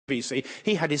BC,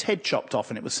 he had his head chopped off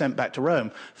and it was sent back to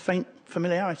Rome. Faint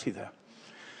familiarity there.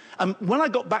 When I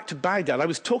got back to Baghdad, I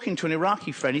was talking to an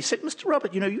Iraqi friend. He said, Mr.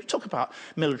 Robert, you know, you talk about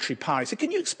military power. He said,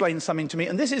 can you explain something to me?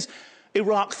 And this is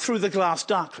Iraq through the glass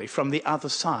darkly, from the other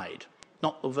side,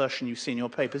 not the version you see in your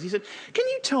papers. He said, can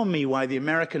you tell me why the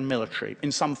American military,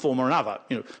 in some form or another,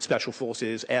 you know, special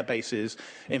forces, air bases,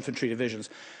 infantry divisions,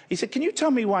 he said, can you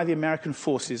tell me why the American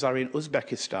forces are in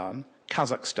Uzbekistan,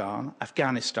 Kazakhstan,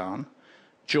 Afghanistan,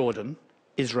 Jordan,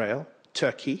 Israel,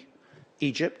 Turkey,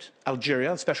 Egypt,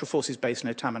 Algeria, special forces based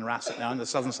near Tamanrasset now in the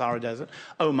southern Sahara Desert,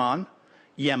 Oman,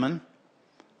 Yemen,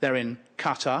 they're in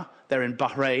Qatar, they're in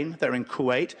Bahrain, they're in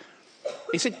Kuwait.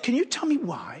 He said, can you tell me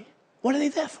why? What are they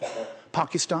there for?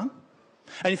 Pakistan?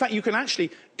 And in fact, you can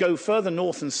actually go further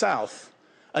north and south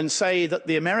and say that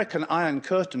the American Iron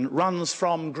Curtain runs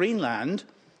from Greenland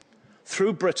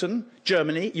through Britain,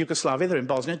 Germany, Yugoslavia, they're in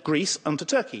Bosnia, Greece, onto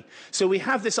Turkey. So we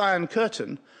have this Iron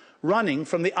Curtain running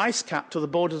from the ice cap to the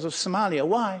borders of Somalia.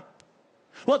 Why?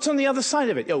 What's on the other side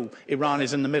of it? Oh, Iran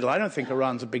is in the middle. I don't think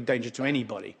Iran's a big danger to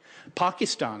anybody.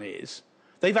 Pakistan is.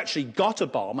 They've actually got a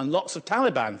bomb and lots of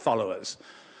Taliban followers.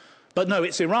 But no,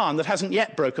 it's Iran that hasn't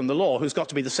yet broken the law, who's got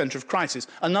to be the centre of crisis.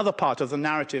 Another part of the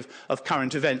narrative of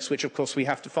current events, which of course we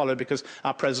have to follow because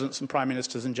our presidents and prime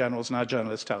ministers and generals and our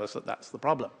journalists tell us that that's the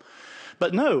problem.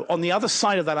 But no, on the other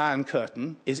side of that Iron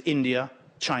Curtain is India,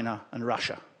 China and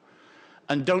Russia.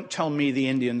 And don't tell me the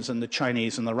Indians and the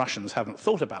Chinese and the Russians haven't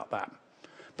thought about that.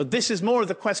 But this is more of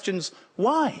the questions,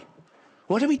 why?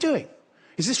 What are we doing?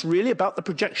 Is this really about the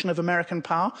projection of American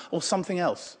power or something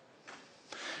else?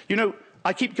 You know,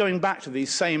 I keep going back to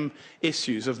these same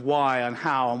issues of why and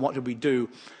how and what do we do.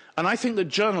 And I think that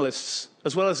journalists,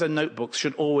 as well as their notebooks,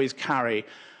 should always carry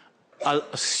a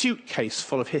suitcase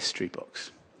full of history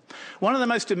books. One of the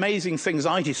most amazing things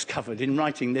I discovered in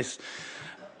writing this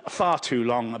far too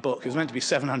long a book, it was meant to be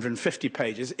 750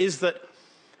 pages, is that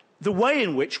the way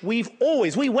in which we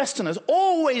Westerners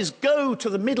always go to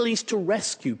the Middle East to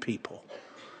rescue people.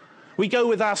 We go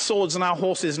with our swords and our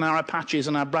horses and our Apaches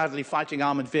and our Bradley fighting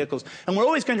armoured vehicles, and we're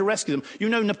always going to rescue them. You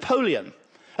know, Napoleon,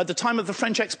 at the time of the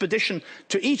French expedition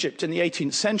to Egypt in the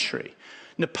 18th century,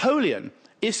 Napoleon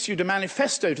issued a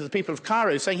manifesto to the people of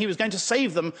Cairo saying he was going to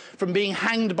save them from being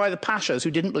hanged by the pashas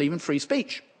who didn't believe in free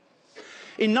speech.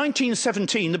 In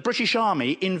 1917, the British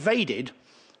Army invaded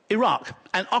Iraq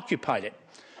and occupied it,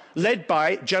 led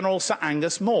by General Sir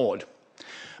Angus Maude.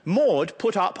 Maude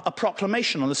put up a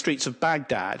proclamation on the streets of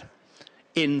Baghdad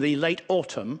in the late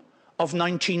autumn of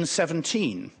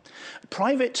 1917.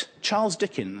 Private Charles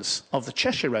Dickens of the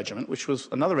Cheshire Regiment, which was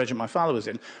another regiment my father was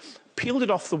in, peeled it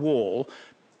off the wall,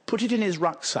 put it in his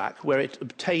rucksack where it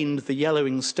obtained the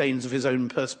yellowing stains of his own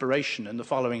perspiration in the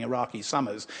following Iraqi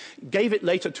summers, gave it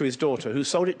later to his daughter, who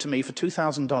sold it to me for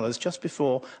 $2,000 just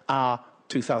before our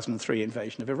 2003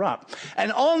 invasion of Iraq.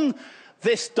 And on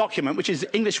this document, which is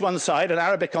English one side and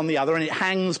Arabic on the other, and it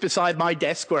hangs beside my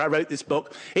desk where I wrote this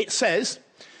book, it says,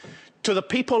 to the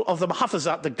people of the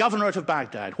Muhafazat, the governorate of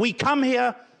Baghdad, we come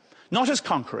here not as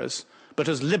conquerors, but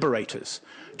as liberators,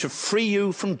 to free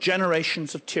you from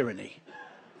generations of tyranny.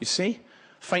 You see?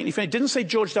 Faintly faint. It didn't say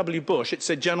George W. Bush, it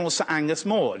said General Sir Angus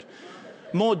Maude.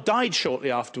 Maude died shortly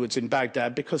afterwards in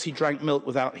Baghdad because he drank milk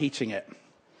without heating it.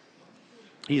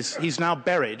 He's now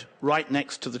buried right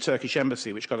next to the Turkish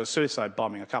embassy, which got a suicide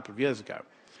bombing a couple of years ago.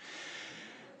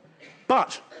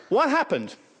 But what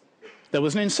happened? There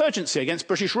was an insurgency against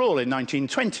British rule in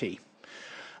 1920.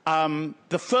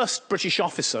 The first British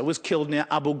officer was killed near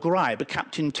Abu Ghraib,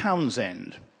 Captain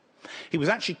Townsend. He was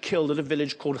actually killed at a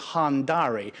village called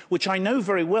Handari, which I know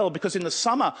very well because in the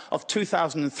summer of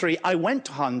 2003, I went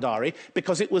to Handari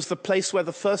because it was the place where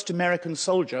the first American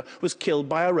soldier was killed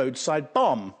by a roadside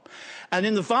bomb. And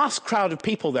in the vast crowd of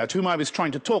people there to whom I was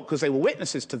trying to talk because they were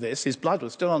witnesses to this, his blood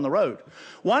was still on the road.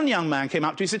 One young man came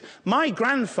up to me and said, my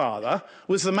grandfather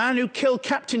was the man who killed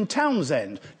Captain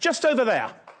Townsend, just over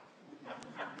there.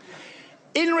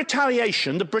 In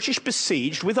retaliation, the British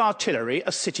besieged with artillery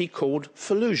a city called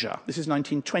Fallujah. This is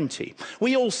 1920.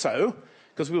 We also,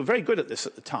 because we were very good at this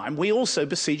at the time, we also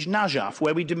besieged Najaf,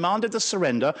 where we demanded the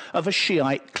surrender of a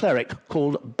Shiite cleric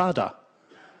called Badr.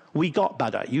 We got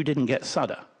Badr, you didn't get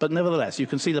Sadr. But nevertheless, you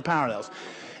can see the parallels.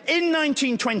 In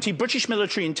 1920, British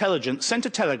military intelligence sent a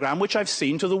telegram, which I've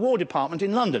seen, to the War Department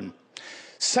in London,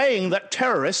 saying that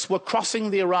terrorists were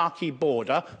crossing the Iraqi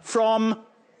border from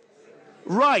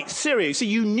Syria. So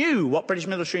you knew what British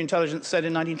military intelligence said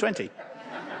in 1920.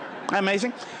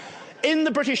 Amazing. In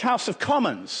the British House of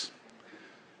Commons,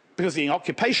 because the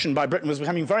occupation by Britain was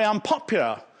becoming very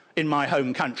unpopular in my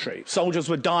home country. Soldiers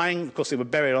were dying. Of course, they were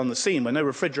buried on the scene. There were no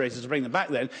refrigerators to bring them back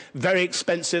then. Very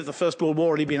expensive. The First World War had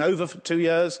already been over for 2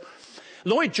 years.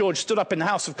 Lloyd George stood up in the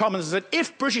House of Commons and said,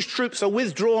 if British troops are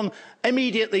withdrawn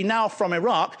immediately now from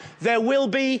Iraq, there will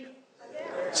be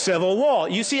civil war.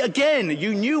 You see, again,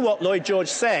 you knew what Lloyd George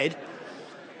said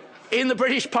in the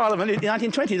British Parliament in the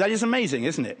 1920s. That is amazing,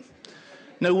 isn't it?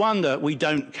 No wonder we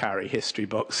don't carry history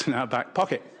books in our back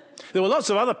pocket. There were lots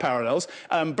of other parallels.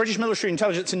 British military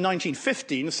intelligence in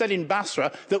 1915 said in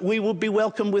Basra that we would be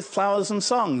welcomed with flowers and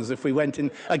songs if we went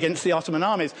in against the Ottoman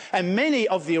armies. And many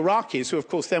of the Iraqis, who of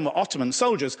course then were Ottoman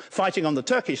soldiers fighting on the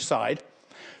Turkish side,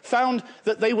 found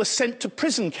that they were sent to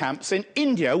prison camps in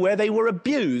India where they were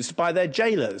abused by their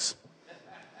jailers.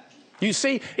 You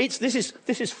see, this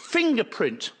is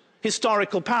fingerprint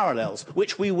historical parallels,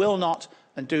 which we will not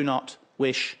and do not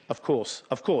wish, of course,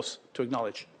 to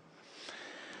acknowledge.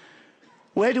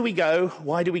 Where do we go?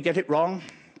 Why do we get it wrong?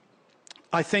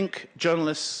 I think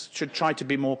journalists should try to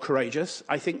be more courageous.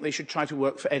 I think they should try to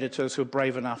work for editors who are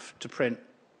brave enough to print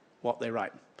what they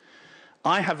write.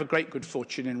 I have a great good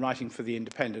fortune in writing for The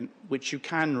Independent, which you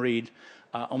can read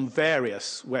on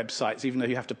various websites, even though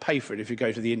you have to pay for it if you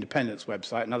go to The Independent's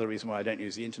website, another reason why I don't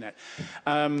use the internet.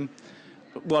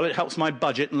 Well, it helps my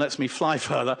budget and lets me fly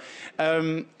further.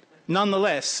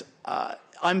 Nonetheless,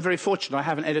 I'm very fortunate I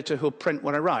have an editor who'll print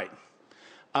what I write.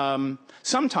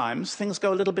 Sometimes things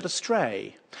go a little bit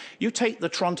astray. You take the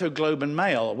Toronto Globe and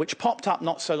Mail, which popped up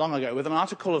not so long ago with an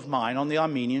article of mine on the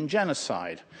Armenian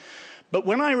genocide. But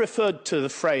when I referred to the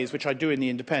phrase, which I do in The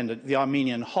Independent, the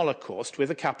Armenian Holocaust, with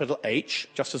a capital H,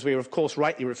 just as we, of course,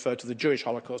 rightly refer to the Jewish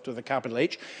Holocaust with a capital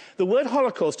H, the word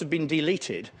Holocaust had been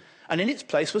deleted, and in its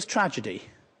place was tragedy.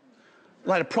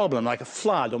 Like a problem, like a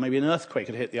flood, or maybe an earthquake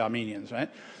had hit the Armenians, right?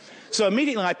 So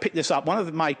immediately I picked this up. One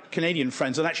of my Canadian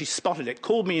friends had actually spotted it,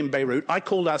 called me in Beirut. I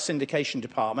called our syndication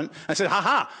department and said,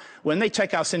 ha, when they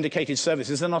take our syndicated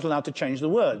services, they're not allowed to change the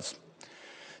words.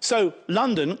 So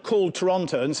London called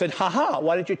Toronto and said,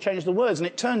 why did you change the words? And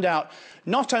it turned out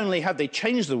not only had they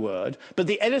changed the word, but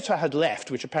the editor had left,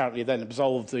 which apparently then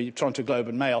absolved the Toronto Globe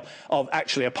and Mail of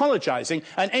actually apologising.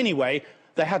 And anyway,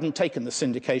 they hadn't taken the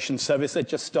syndication service. They'd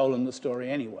just stolen the story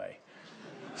anyway.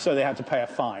 So they had to pay a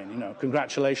fine, you know,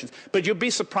 congratulations. But you'll be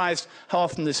surprised how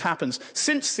often this happens.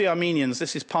 Since the Armenians,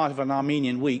 this is part of an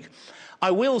Armenian week,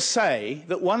 I will say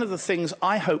that one of the things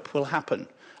I hope will happen,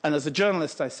 and as a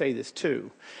journalist I say this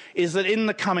too, is that in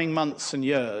the coming months and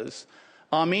years,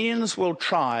 Armenians will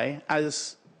try,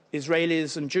 as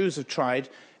Israelis and Jews have tried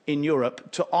in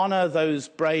Europe, to honour those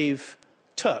brave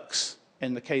Turks,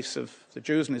 in the case of the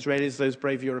Jews and Israelis, those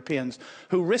brave Europeans,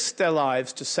 who risked their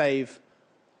lives to save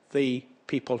the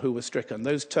people who were stricken,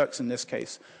 those Turks in this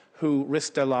case, who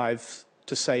risked their lives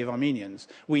to save Armenians.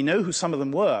 We know who some of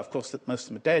them were. Of course, that most of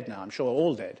them are dead now. I'm sure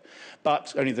all dead.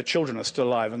 But only the children are still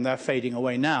alive, and they're fading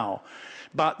away now.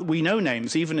 But we know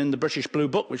names. Even in the British Blue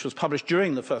Book, which was published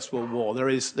during the First World War, there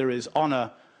is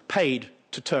honour paid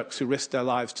to Turks who risked their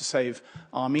lives to save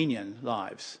Armenian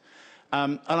lives.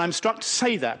 And I'm struck to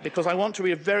say that because I want to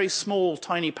read a very small,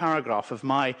 tiny paragraph of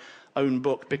my own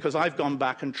book, because I've gone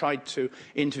back and tried to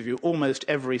interview almost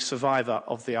every survivor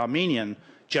of the Armenian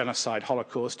genocide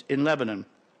Holocaust in Lebanon.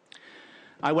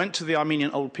 I went to the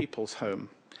Armenian Old People's Home.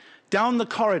 Down the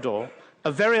corridor,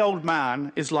 a very old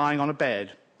man is lying on a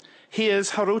bed. He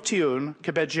is Harutiun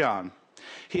Kebedjian.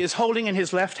 He is holding in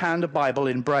his left hand a Bible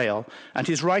in Braille, and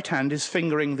his right hand is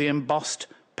fingering the embossed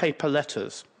paper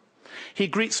letters. He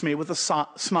greets me with a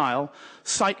smile,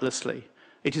 sightlessly.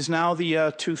 It is now the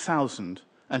year 2000.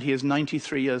 And he is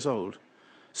 93 years old.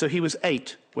 So he was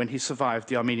 8 when he survived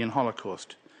the Armenian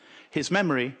Holocaust. His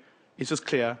memory is as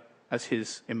clear as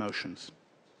his emotions.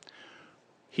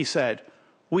 He said,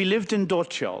 "We lived in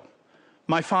Dortiol.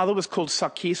 My father was called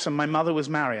Sakis and my mother was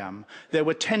Mariam. There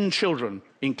were 10 children,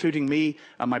 including me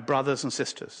and my brothers and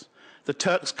sisters. The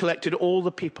Turks collected all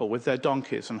the people with their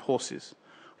donkeys and horses.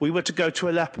 We were to go to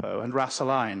Aleppo and Ras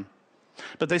Al Ain,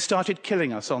 but they started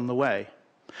killing us on the way.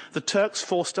 The Turks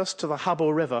forced us to the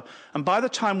Habur River, and by the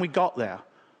time we got there,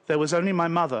 there was only my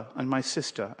mother and my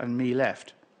sister and me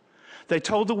left. They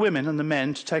told the women and the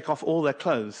men to take off all their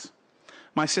clothes.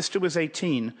 My sister was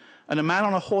 18, and a man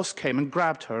on a horse came and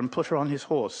grabbed her and put her on his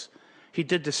horse. He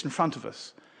did this in front of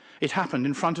us. It happened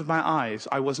in front of my eyes.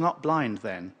 I was not blind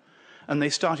then. And they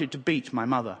started to beat my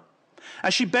mother.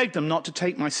 As she begged them not to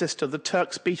take my sister, the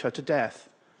Turks beat her to death.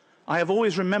 I have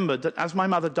always remembered that as my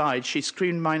mother died, she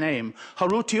screamed my name,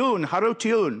 Harutiun,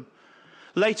 Harutiun.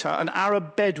 Later, an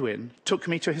Arab Bedouin took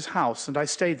me to his house, and I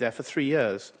stayed there for 3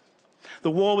 years.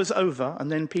 The war was over,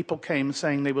 and then people came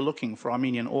saying they were looking for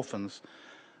Armenian orphans.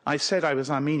 I said I was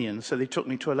Armenian, so they took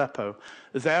me to Aleppo.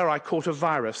 There I caught a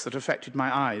virus that affected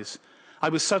my eyes. I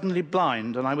was suddenly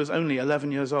blind, and I was only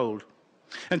 11 years old.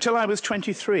 Until I was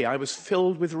 23, I was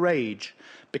filled with rage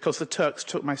because the Turks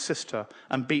took my sister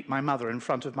and beat my mother in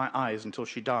front of my eyes until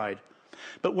she died.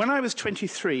 But when I was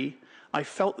 23, I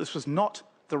felt this was not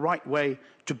the right way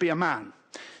to be a man.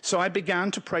 So I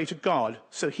began to pray to God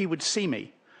so he would see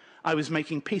me. I was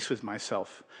making peace with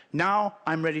myself. Now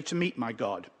I'm ready to meet my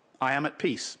God. I am at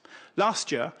peace.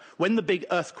 Last year, when the big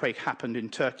earthquake happened in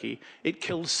Turkey, it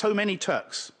killed so many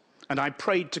Turks. And I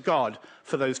prayed to God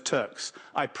for those Turks.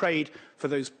 I prayed for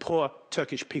those poor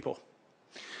Turkish people.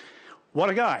 What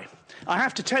a guy. I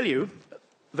have to tell you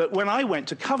that when I went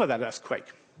to cover that earthquake,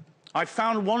 I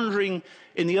found wandering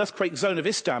in the earthquake zone of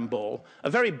Istanbul a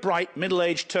very bright,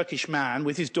 middle-aged Turkish man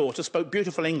with his daughter, spoke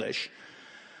beautiful English.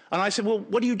 And I said, well,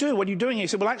 what do you do? What are you doing? He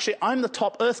said, well, actually, I'm the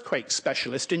top earthquake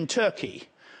specialist in Turkey,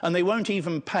 and they won't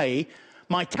even pay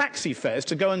my taxi fares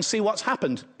to go and see what's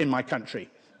happened in my country,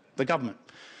 the government.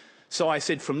 So I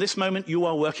said, from this moment, you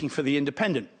are working for the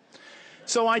Independent.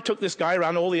 So I took this guy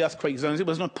around all the earthquake zones. It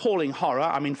was an appalling horror.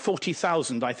 I mean,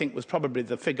 40,000, I think, was probably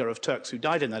the figure of Turks who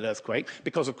died in that earthquake,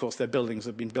 because, of course, their buildings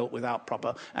had been built without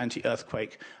proper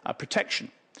anti-earthquake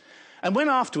protection. And when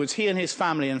afterwards he and his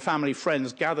family and family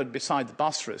friends gathered beside the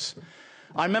Bosphorus,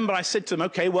 I remember I said to them,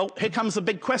 OK, well, here comes the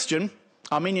big question,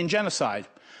 Armenian genocide.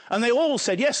 And they all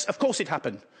said, yes, of course it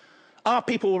happened. Our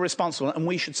people were responsible, and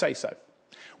we should say so.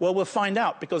 Well, we'll find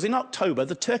out, because in October,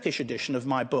 the Turkish edition of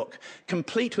my book,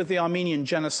 complete with the Armenian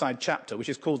genocide chapter, which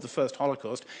is called The First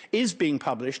Holocaust, is being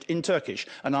published in Turkish.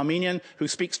 An Armenian who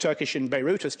speaks Turkish in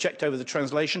Beirut has checked over the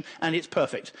translation, and it's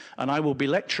perfect. And I will be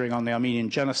lecturing on the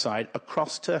Armenian genocide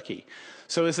across Turkey.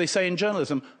 So, as they say in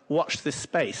journalism, watch this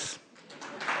space.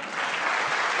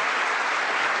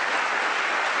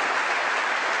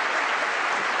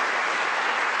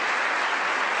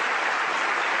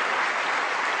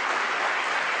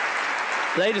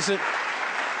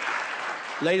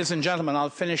 Ladies and gentlemen, I'll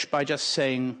finish by just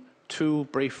saying two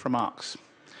brief remarks.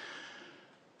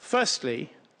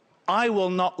 Firstly, I will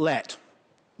not let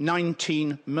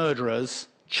 19 murderers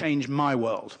change my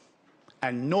world,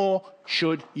 and nor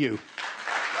should you.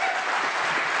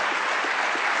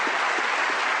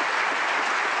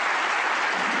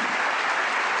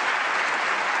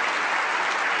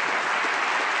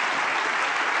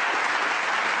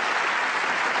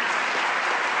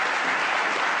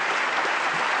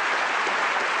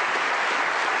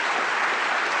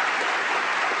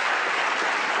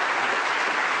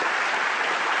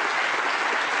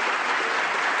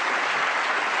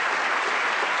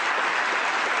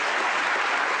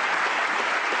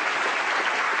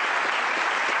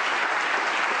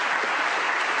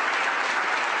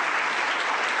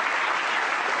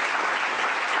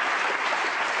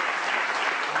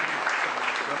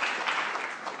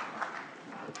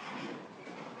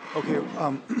 Okay,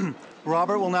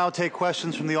 Robert will now take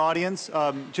questions from the audience.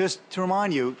 Just to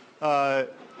remind you,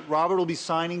 Robert will be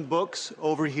signing books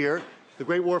over here, The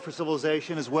Great War for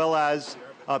Civilization, as well as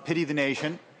Pity the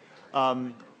Nation.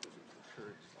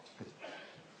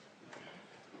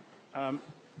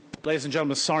 Ladies and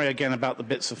gentlemen, sorry again about the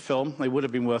bits of film. They would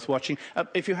have been worth watching.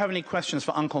 If you have any questions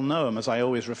for Uncle Noam, as I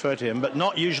always refer to him, but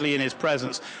not usually in his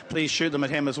presence, please shoot them at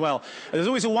him as well. There's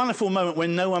always a wonderful moment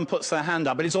when no one puts their hand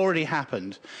up, but it's already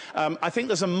happened. I think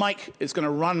there's a mic that's going to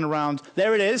run around.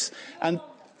 There it is. And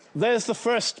there's the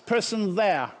first person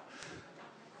there.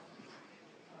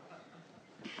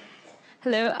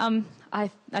 Hello. I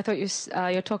thought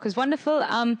your talk was wonderful.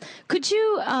 Could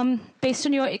you, based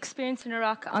on your experience in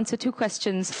Iraq, answer two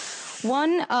questions?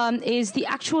 One is the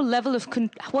actual level of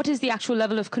what is the actual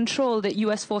level of control that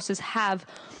U.S. forces have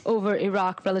over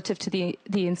Iraq relative to the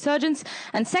insurgents?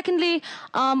 And secondly,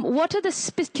 what are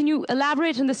can you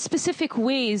elaborate on the specific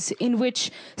ways in which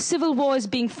civil war is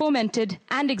being fomented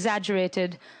and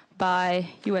exaggerated by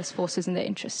U.S. forces and their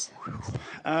interests?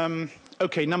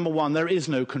 Okay, number one, there is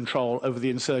no control over the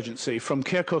insurgency. From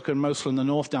Kirkuk and Mosul in the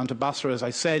north down to Basra, as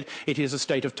I said, it is a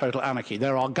state of total anarchy.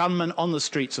 There are gunmen on the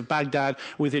streets of Baghdad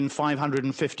within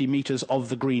 550 meters of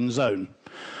the green zone.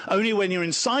 Only when you're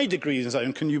inside the green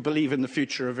zone can you believe in the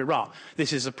future of Iraq.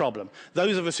 This is a problem.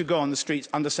 Those of us who go on the streets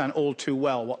understand all too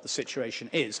well what the situation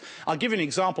is. I'll give you an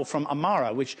example from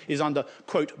Amara, which is under,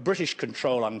 quote, British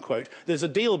control, unquote. There's a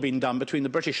deal being done between the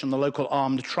British and the local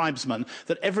armed tribesmen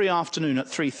that every afternoon at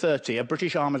 3:30,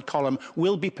 British armoured column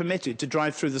will be permitted to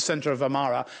drive through the centre of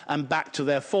Amara and back to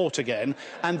their fort again,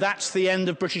 and that's the end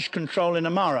of British control in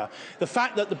Amara. The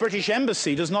fact that the British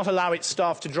Embassy does not allow its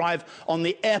staff to drive on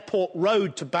the airport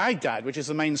road to Baghdad, which is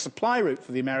the main supply route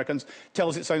for the Americans,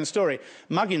 tells its own story.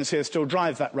 Muggins here still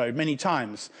drive that road many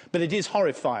times, but it is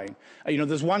horrifying.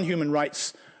 There's one human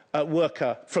rights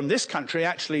worker from this country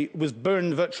actually was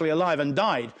burned virtually alive and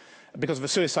died because of a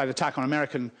suicide attack on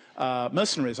American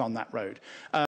mercenaries on that road.